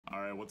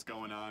Alright, what's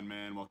going on,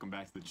 man? Welcome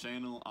back to the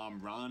channel.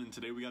 I'm Ron, and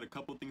today we got a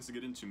couple things to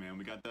get into, man.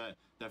 We got that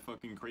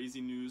fucking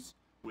crazy news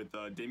with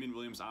Damian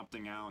Williams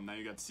opting out, and now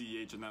you got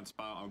CEH in that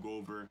spot. I'll go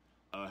over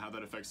how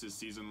that affects his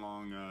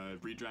season-long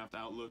redraft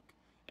outlook.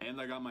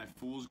 And I got my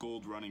fool's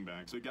gold running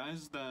backs. The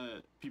guys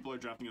that people are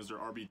drafting as their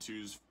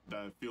RB2s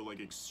that feel like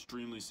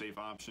extremely safe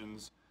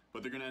options,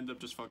 but they're going to end up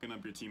just fucking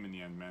up your team in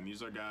the end, man.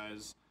 These are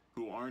guys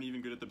who aren't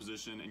even good at the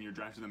position, and you're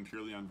drafting them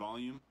purely on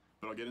volume,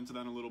 but I'll get into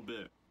that in a little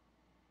bit.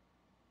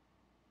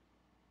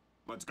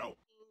 Let's go.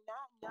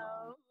 My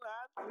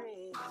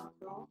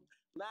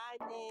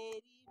nitty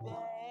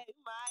bag,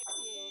 my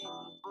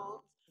candy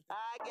boots.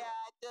 I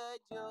got the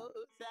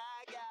juice,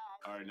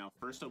 Alright, now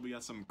first up we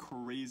got some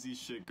crazy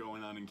shit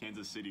going on in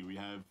Kansas City. We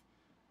have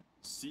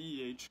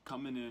CEH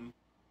coming in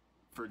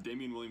for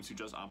Damian Williams, who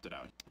just opted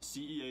out.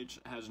 CEH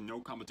has no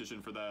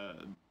competition for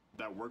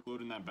that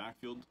workload in that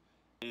backfield,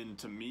 and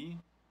to me,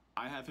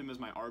 I have him as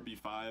my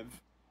RB5.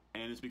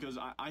 And it's because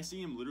I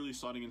see him literally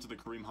slotting into the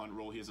Kareem Hunt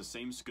role. He has the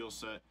same skill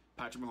set.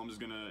 Patrick Mahomes is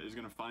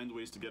gonna find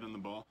ways to get on the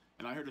ball.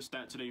 And I heard a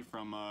stat today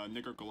from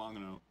Nick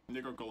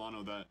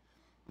Arcolano that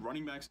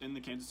running backs in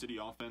the Kansas City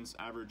offense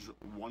average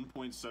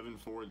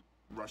 1.74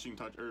 rushing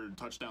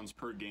touchdowns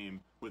per game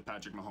with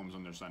Patrick Mahomes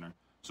on their center.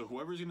 So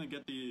whoever's gonna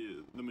get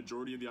the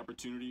majority of the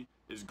opportunity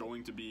is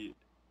going to be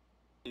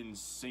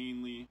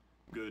insanely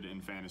good in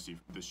fantasy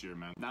this year,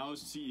 man. Now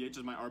CEH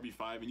is my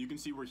RB5, and you can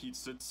see where he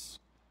sits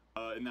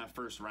in that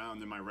first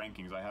round in my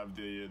rankings. I have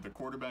the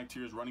quarterback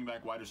tiers, running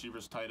back, wide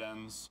receivers, tight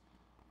ends,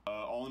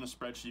 all in a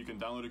spreadsheet. You can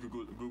download it to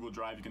Google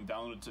Drive. You can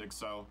download it to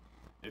Excel.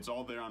 It's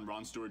all there on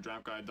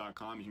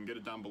RonStewartDraftGuide.com. You can get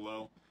it down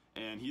below.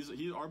 And he's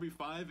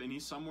RB5, and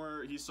he's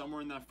somewhere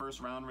in that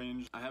first round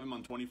range. I have him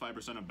on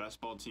 25% of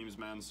best ball teams,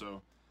 man.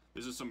 So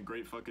this is some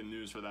great fucking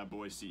news for that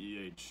boy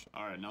CEH.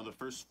 All right, now the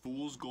first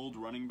fool's gold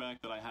running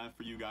back that I have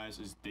for you guys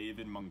is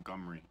David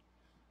Montgomery.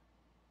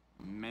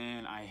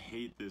 Man, I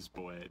hate this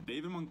boy.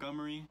 David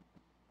Montgomery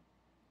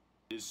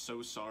is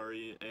so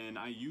sorry, and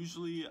I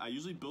usually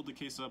build the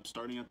case up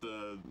starting at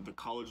the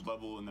college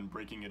level and then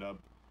breaking it up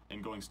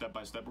and going step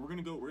by step. But we're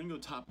gonna go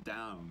top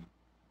down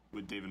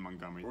with David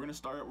Montgomery. We're gonna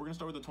start with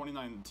the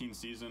 2019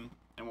 season,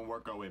 and we'll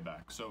work our way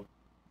back. So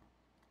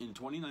in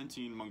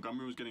 2019,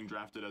 Montgomery was getting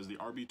drafted as the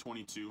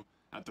RB22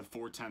 at the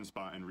 410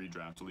 spot in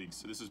redraft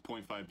leagues. This is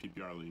 0.5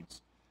 PPR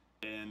leagues,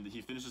 and he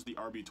finishes the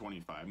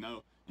RB25.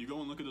 Now you go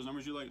and look at those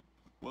numbers, you're like,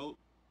 well,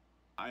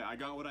 I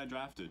got what I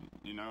drafted.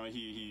 You know,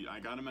 I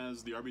got him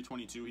as the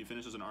RB22. He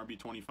finishes an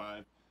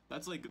RB25.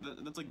 That's like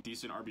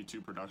decent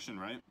RB2 production,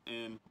 right?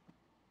 And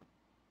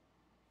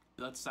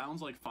that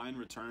sounds like fine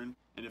return,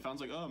 and it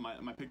sounds like, oh,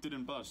 my pick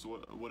didn't bust,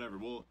 whatever.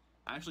 Well,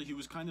 actually, he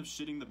was kind of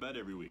shitting the bed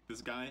every week.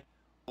 This guy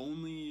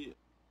only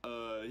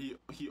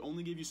he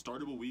only gave you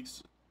startable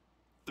weeks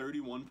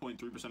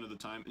 31.3% of the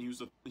time, and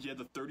he had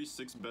the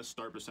 36th best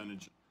start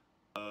percentage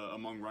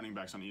among running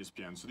backs on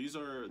ESPN. So these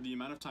are the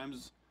amount of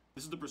times.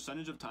 This is the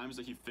percentage of times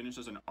that he finished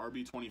as an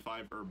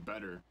RB25 or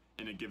better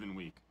in a given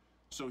week.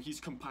 So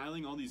he's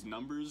compiling all these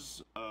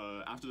numbers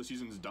after the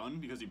season's done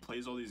because he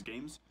plays all these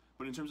games.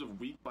 But in terms of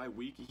week by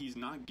week, he's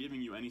not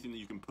giving you anything that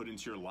you can put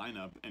into your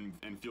lineup and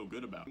feel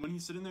good about. When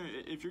he's sitting there,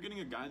 if you're getting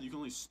a guy that you can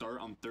only start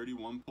on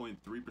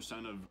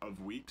 31.3% of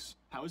weeks,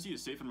 how is he a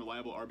safe and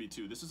reliable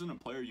RB2? This isn't a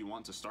player you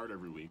want to start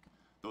every week.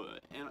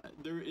 And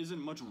there isn't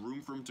much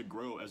room for him to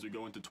grow as we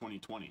go into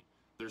 2020.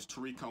 There's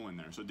Tariq Cohen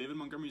there. So David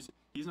Montgomery's,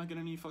 he's not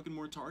getting any fucking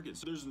more targets.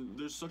 So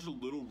there's such a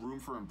little room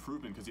for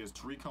improvement because he has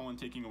Tariq Cohen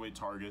taking away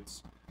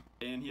targets,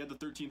 and he had the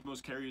 13th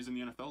most carries in the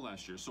NFL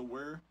last year. So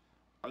where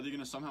are they going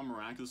to somehow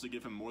miraculously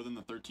give him more than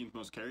the 13th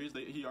most carries?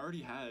 He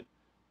already had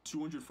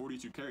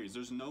 242 carries.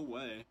 There's no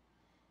way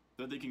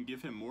that they can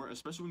give him more,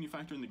 especially when you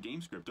factor in the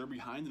game script. They're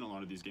behind in a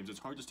lot of these games. It's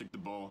hard to stick the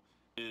ball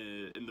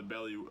in the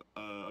belly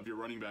of your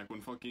running back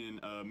when fucking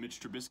Mitch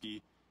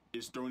Trubisky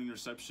is throwing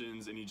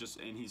interceptions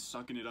and he's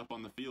sucking it up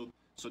on the field.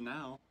 So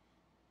now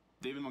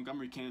David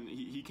Montgomery can't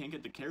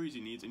get the carries he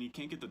needs, and he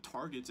can't get the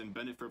targets and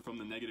benefit from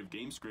the negative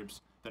game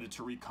scripts that a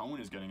Tariq Cohen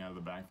is getting out of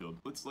the backfield.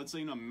 Let's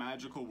say in a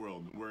magical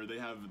world where they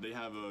have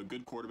a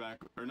good quarterback,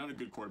 or not a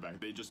good quarterback,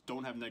 they just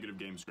don't have negative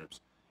game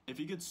scripts. If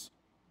he gets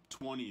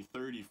 20,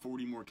 30,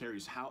 40 more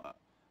carries,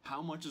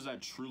 how much is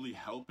that truly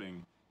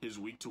helping his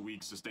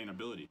week-to-week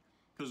sustainability?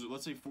 Because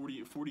let's say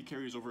 40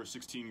 carries over a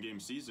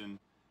 16-game season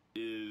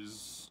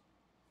is...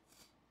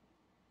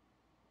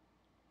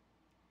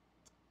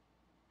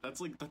 That's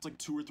like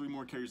 2 or 3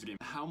 more carries a game.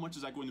 How much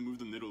is that going to move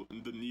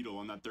the needle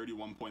on that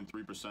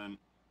 31.3%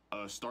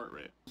 start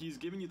rate? He's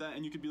giving you that,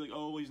 and you could be like,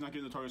 oh, well, he's not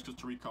getting the targets because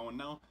Tariq Cohen.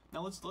 Now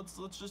let's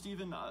just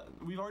even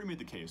we've already made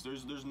the case.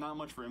 There's not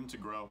much for him to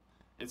grow.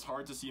 It's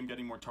hard to see him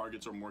getting more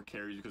targets or more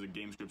carries because of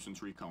game scripts and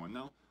Tariq Cohen.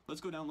 Now let's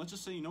go down. Let's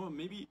just say, you know what?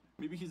 Maybe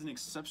he's an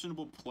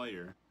exceptional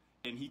player,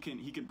 and he can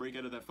break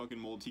out of that fucking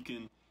mold. He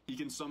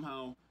can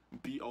somehow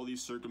beat all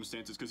these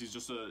circumstances because he's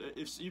just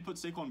if you put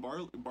Saquon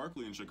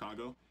Barkley in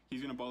Chicago, he's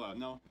gonna ball out.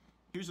 Now,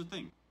 here's the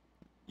thing: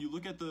 you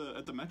look at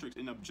the metrics,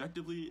 and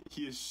objectively,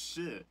 he is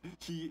shit.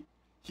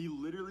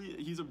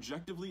 He's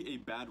objectively a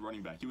bad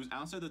running back. He was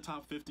outside the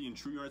top 50 in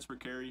true yards per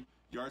carry,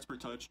 yards per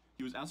touch.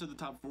 He was outside the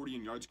top 40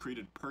 in yards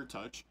created per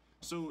touch.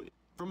 So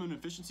from an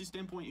efficiency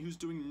standpoint, he was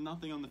doing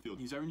nothing on the field.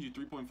 He's averaging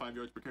 3.5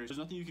 yards per carry. There's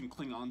nothing you can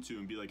cling on to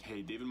and be like,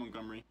 hey, David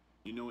Montgomery,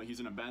 you know what? He's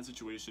in a bad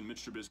situation.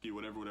 Mitch Trubisky,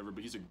 whatever,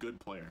 but he's a good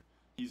player.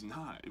 He's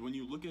not. When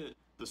you look at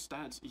the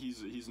stats,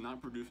 he's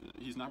not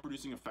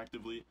producing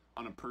effectively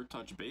on a per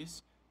touch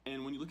base.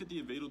 And when you look at the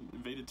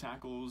evaded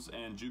tackles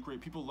and juke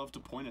rate, people love to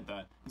point at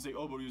that and say,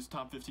 oh, but he was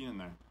top 15 in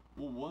there.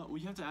 Well,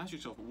 you have to ask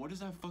yourself, what is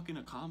that fucking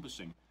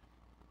accomplishing?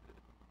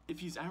 If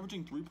he's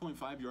averaging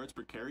 3.5 yards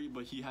per carry,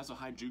 but he has a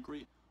high juke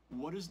rate,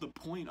 what is the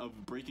point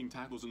of breaking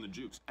tackles in the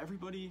jukes?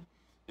 Everybody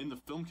in the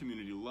film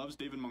community loves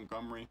David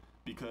Montgomery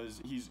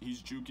because he's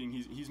juking,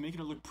 he's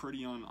making it look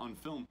pretty on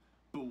film.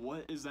 But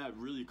what is that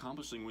really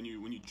accomplishing when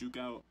you juke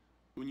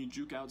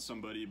out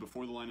somebody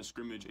before the line of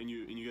scrimmage and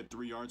you get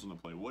 3 yards on the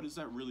play? What is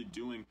that really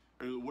doing,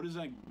 or what is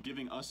that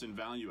giving us in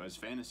value as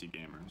fantasy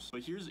gamers?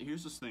 But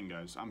here's this thing,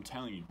 guys. I'm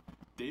telling you,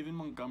 David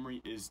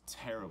Montgomery is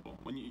terrible.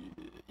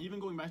 Even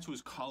going back to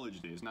his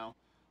college days. Now,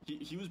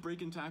 he was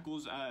breaking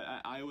tackles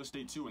at Iowa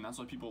State too, and that's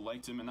why people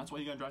liked him, and that's why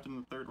he got drafted in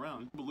the 3rd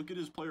round. But look at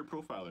his player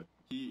profiler.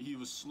 He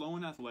was slow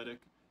and athletic.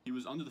 He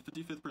was under the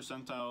 55th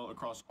percentile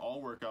across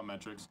all workout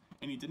metrics,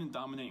 and he didn't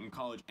dominate in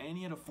college, and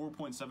he had a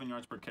 4.7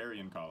 yards per carry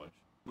in college,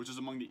 which is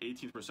among the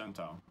 18th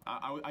percentile.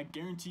 I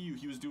guarantee you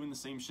he was doing the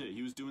same shit.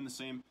 He was doing the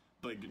same,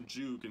 like,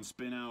 juke and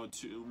spin out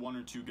to 1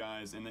 or 2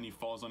 guys, and then he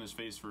falls on his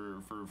face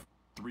for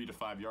 3 to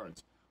 5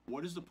 yards.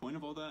 What is the point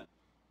of all that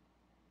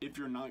if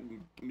you're not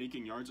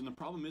making yards? And the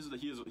problem is that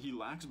he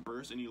lacks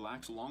burst and he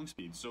lacks long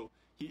speed. So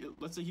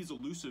let's say he's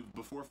elusive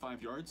before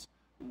 5 yards.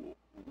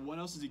 What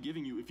else is he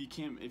giving you if he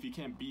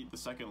can't beat the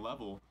second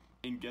level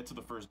and get to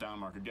the first down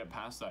marker, get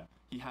past that?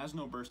 He has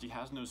no burst, he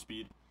has no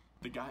speed.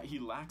 The guy, he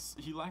lacks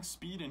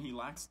speed and he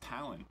lacks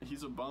talent.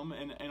 He's a bum,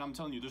 and I'm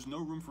telling you, there's no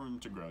room for him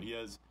to grow. He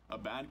has a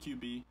bad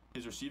QB,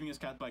 his receiving is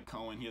capped by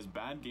Cohen, he has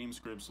bad game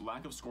scripts,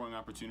 lack of scoring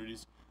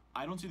opportunities.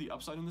 I don't see the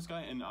upside in this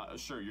guy, and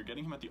sure, you're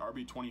getting him at the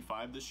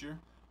RB25 this year,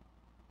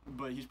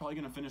 but he's probably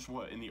going to finish,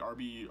 what, in the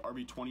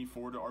RB24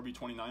 to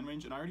RB29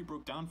 range? And I already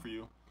broke down for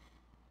you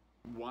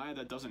why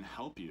that doesn't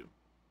help you,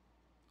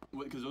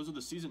 because those are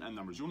the season end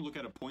numbers. You want to look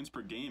at a points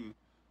per game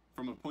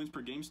from a points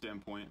per game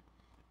standpoint,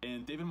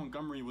 and David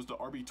Montgomery was the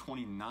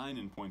RB29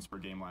 in points per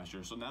game last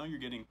year. So now you're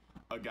getting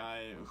a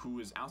guy who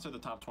is outside the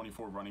top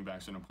 24 running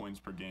backs in a points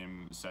per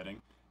game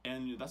setting,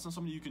 and that's not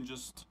somebody you can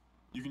just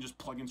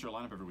plug into your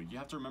lineup every week. You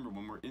have to remember,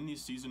 when we're in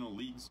these seasonal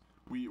leagues,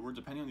 we're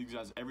depending on these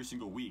guys every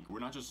single week. We're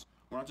not just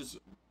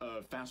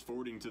fast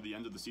forwarding to the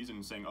end of the season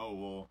and saying, oh,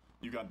 well,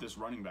 you got this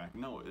running back.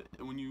 No,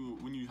 when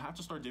you have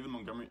to start David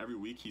Montgomery every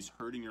week, he's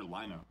hurting your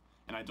lineup.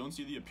 And I don't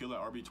see the appeal at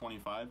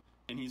RB25.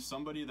 And he's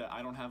somebody that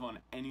I don't have on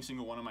any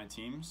single one of my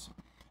teams.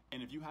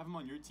 And if you have him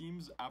on your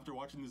teams after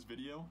watching this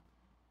video,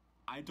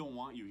 I don't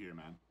want you here,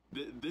 man.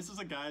 This is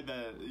a guy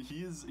that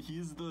he is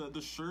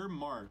the sure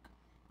mark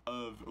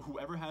of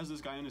whoever has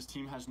this guy on his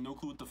team has no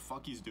clue what the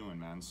fuck he's doing,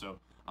 man. So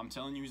I'm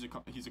telling you,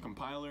 he's a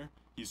compiler.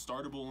 He's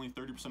startable only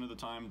 30% of the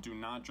time. Do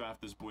not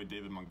draft this boy,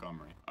 David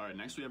Montgomery. All right,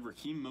 next we have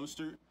Raheem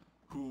Mostert,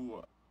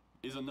 who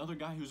is another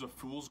guy who's a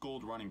fool's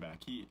gold running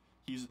back.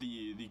 He's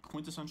the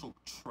quintessential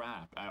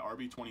trap at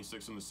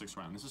RB26 in the 6th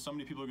round. This is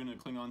somebody people are going to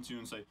cling on to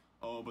and say,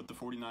 oh, but the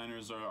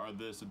 49ers are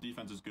this, the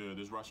defense is good,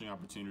 there's rushing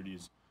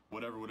opportunities,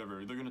 whatever.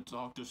 They're going to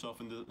talk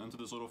themselves into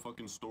this little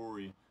fucking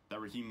story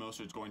that Raheem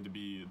Mostert's going to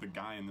be the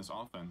guy in this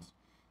offense.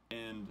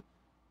 And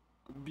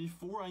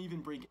before I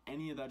even break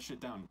any of that shit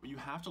down, you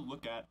have to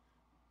look at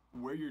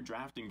where you're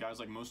drafting guys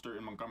like Mostert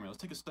and Montgomery.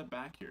 Let's take a step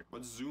back here.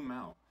 Let's zoom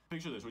out.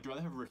 Picture this. Would you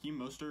rather have Raheem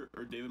Mostert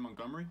or David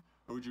Montgomery?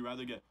 Or would you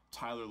rather get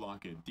Tyler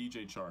Lockett,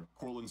 DJ Chark,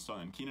 Cortland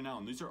Sutton, Keenan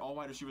Allen? These are all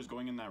wide receivers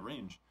going in that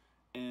range.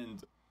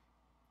 And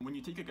when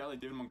you take a guy like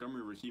David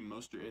Montgomery or Raheem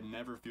Mostert, it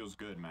never feels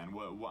good, man.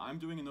 What I'm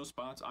doing in those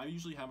spots, I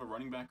usually have a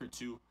running back or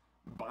two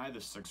by the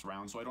 6th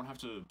round, so I don't have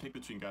to pick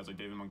between guys like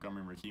David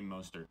Montgomery and Raheem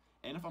Mostert.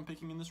 And if I'm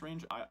picking in this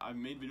range, I've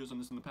made videos on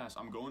this in the past.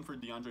 I'm going for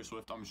DeAndre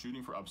Swift. I'm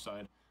shooting for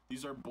upside.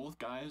 These are both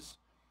guys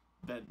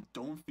that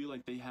don't feel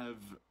like they have,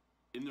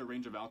 in their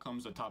range of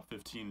outcomes, a top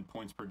 15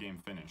 points per game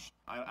finish.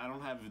 I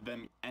don't have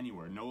them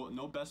anywhere.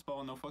 No best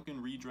ball, no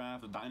fucking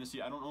redraft, a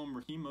dynasty. I don't own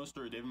Raheem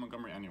Mostert or David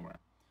Montgomery anywhere.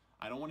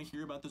 I don't want to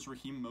hear about this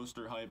Raheem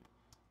Mostert hype.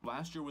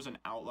 Last year was an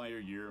outlier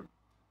year.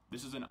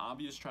 This is an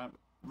obvious trap.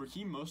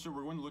 Raheem Mostert,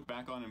 we're going to look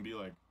back on and be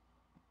like,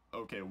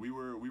 okay, we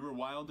were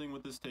wilding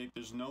with this take.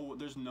 There's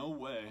no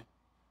way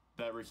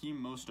that Raheem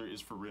Mostert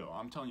is for real.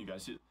 I'm telling you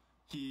guys,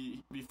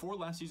 he before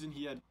last season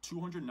he had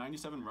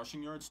 297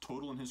 rushing yards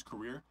total in his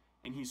career,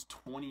 and he's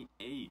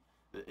 28.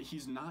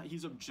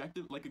 He's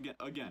objective, like,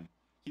 again,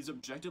 he's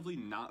objectively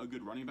not a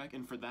good running back,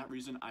 and for that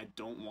reason, I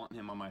don't want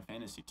him on my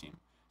fantasy team.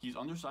 He's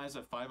undersized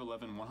at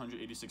 5'11",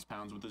 186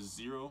 pounds with a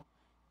 0th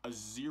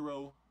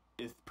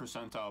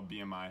percentile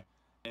BMI,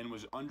 and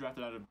was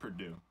undrafted out of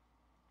Purdue.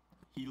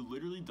 He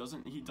literally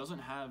doesn't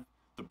have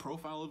the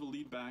profile of a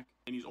lead back,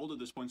 and he's old at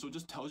this point, so it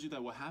just tells you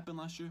that what happened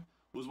last year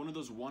was one of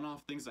those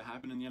one-off things that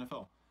happened in the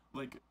NFL.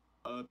 Like,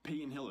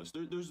 Peyton Hillis.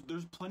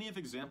 There's plenty of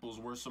examples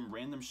where some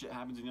random shit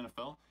happens in the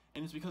NFL,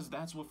 and it's because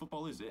that's what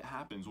football is. It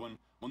happens when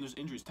when there's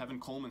injuries, Tevin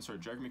Coleman's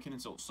hurt, Jerick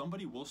McKinnon's hurt,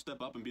 somebody will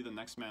step up and be the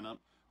next man up.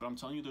 But I'm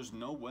telling you, there's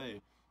no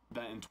way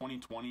that in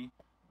 2020,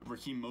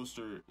 Raheem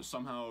Mostert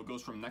somehow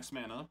goes from next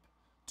man up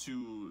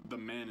to the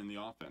man in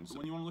the offense.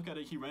 When you want to look at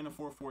it, he ran a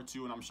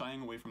 4.42, and I'm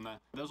shying away from that.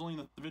 That was only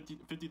in the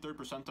 53rd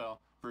percentile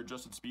for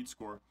adjusted speed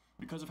score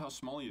because of how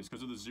small he is,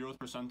 because of the 0th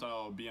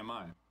percentile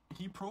BMI.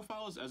 He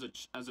profiles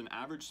as an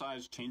average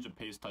size change of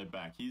pace type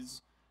back.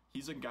 He's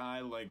a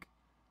guy like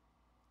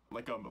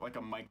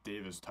a Mike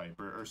Davis type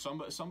or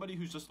somebody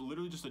who's just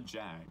literally just a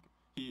jag.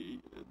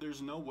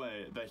 There's no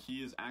way that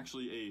he is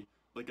actually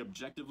a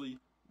objectively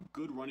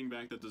good running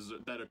back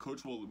that a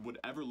coach would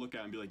ever look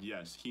at and be like,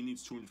 yes, he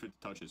needs 250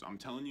 touches. I'm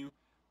telling you,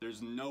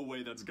 there's no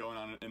way that's going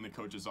on in the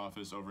coach's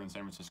office over in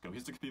San Francisco. He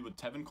has to compete with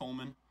Tevin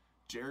Coleman,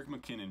 Jerick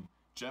McKinnon,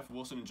 Jeff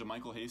Wilson, and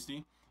JaMycal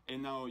Hasty.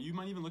 And now you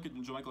might even look at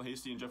JaMycal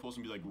Hasty and Jeff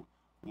Wilson and be like,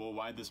 well,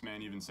 why'd this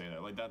man even say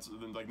that? Like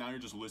now you're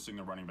just listing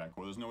the running back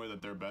core. There's no way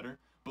that they're better.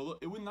 But look,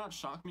 it would not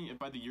shock me if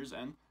by the year's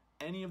end,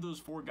 any of those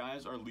 4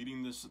 guys are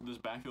leading this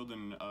backfield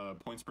in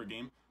points per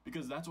game,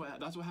 because that's what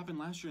happened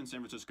last year in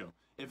San Francisco.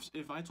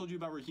 If I told you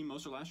about Raheem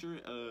Mostert last year,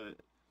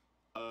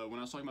 when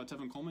I was talking about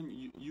Tevin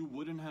Coleman, you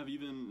wouldn't have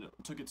even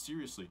took it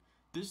seriously.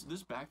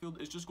 This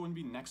backfield is just going to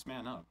be next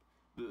man up.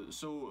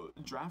 So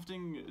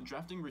drafting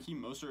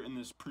Raheem Mostert in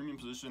this premium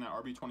position at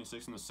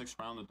RB26 in the 6th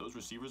round with those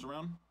receivers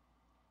around,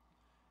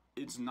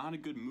 it's not a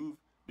good move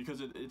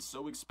because it's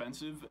so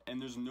expensive,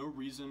 and there's no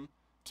reason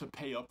to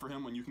pay up for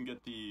him when you can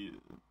get the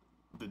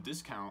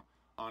discount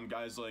on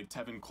guys like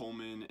Tevin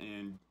Coleman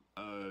and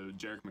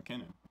Jerick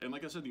McKinnon. And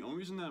like I said, the only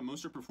reason that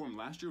Mostert performed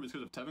last year was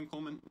because of Tevin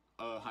Coleman,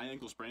 high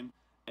ankle sprain,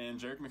 and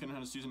Jerick McKinnon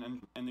had a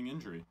season-ending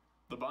injury.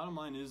 The bottom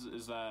line is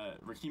that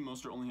Raheem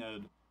Mostert only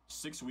had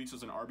 6 weeks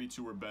as an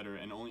RB2 or better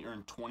and only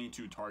earned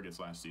 22 targets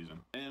last season.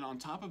 And on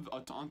top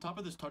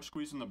of this touch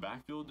squeeze in the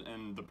backfield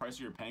and the price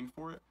you're paying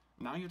for it,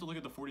 now you have to look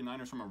at the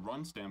 49ers from a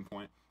run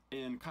standpoint.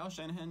 And Kyle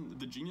Shanahan,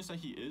 the genius that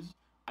he is,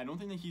 I don't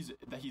think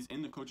that he's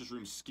in the coach's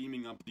room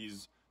scheming up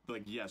these,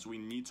 like, yes, we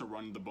need to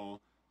run the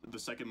ball the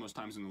second most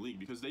times in the league,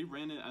 because they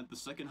ran it at the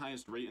second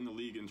highest rate in the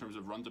league in terms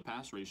of run to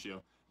pass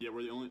ratio. Yet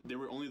they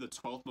were only the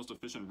 12th most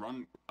efficient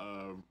run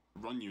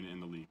unit in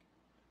the league.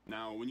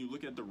 Now, when you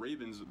look at the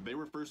Ravens, they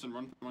were first in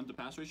run to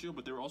pass ratio,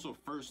 but they were also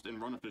first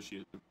in run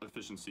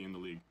efficiency in the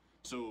league.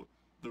 So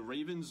the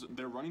Ravens,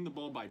 they're running the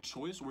ball by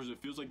choice, whereas it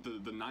feels like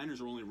the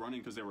Niners are only running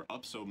because they were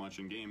up so much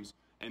in games,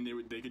 and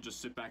they could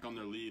just sit back on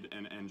their lead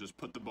and just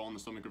put the ball in the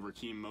stomach of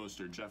Raheem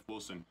Mostert, Jeff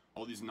Wilson,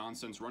 all these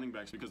nonsense running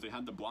backs, because they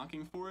had the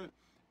blocking for it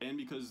and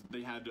because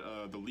they had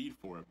the lead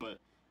for it. But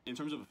in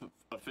terms of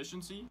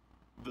efficiency,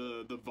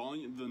 the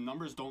volume, the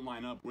numbers don't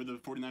line up where the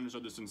 49ers are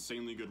this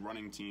insanely good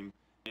running team,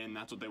 and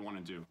that's what they want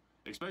to do.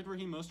 Expect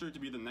Raheem Mostert to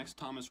be the next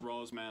Thomas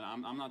Rawls, man.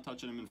 I'm not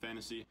touching him in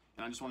fantasy,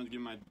 and I just wanted to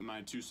give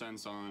my 2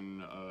 cents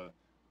on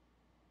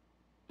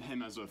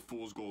him as a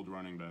fool's gold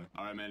running back.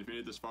 All right, man, if you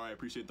made it this far, I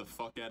appreciate the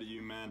fuck out of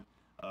you, man.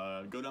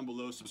 Go down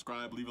below,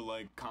 subscribe, leave a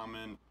like,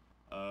 comment,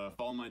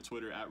 follow my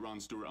Twitter at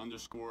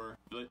 @RonStewart_.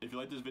 If you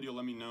like this video,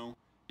 let me know.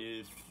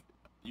 If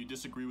you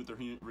disagree with the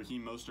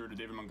Raheem Mostert or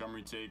David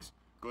Montgomery takes,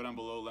 go down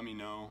below, let me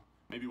know.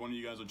 Maybe one of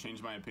you guys will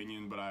change my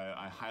opinion, but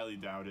I highly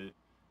doubt it.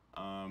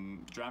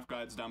 Draft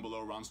guides down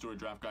below,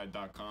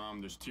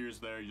 RonStewartDraftGuide.com. There's tiers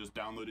there. You just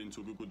download it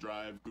into a Google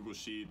Drive, Google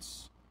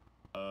Sheets,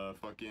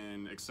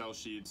 fucking Excel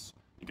sheets.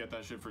 You get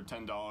that shit for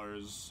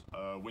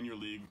 $10. Win your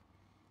league.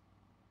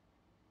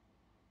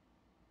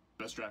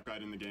 Best draft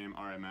guide in the game.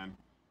 All right, man.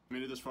 If you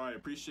made it this far, I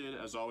appreciate it.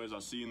 As always,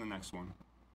 I'll see you in the next one.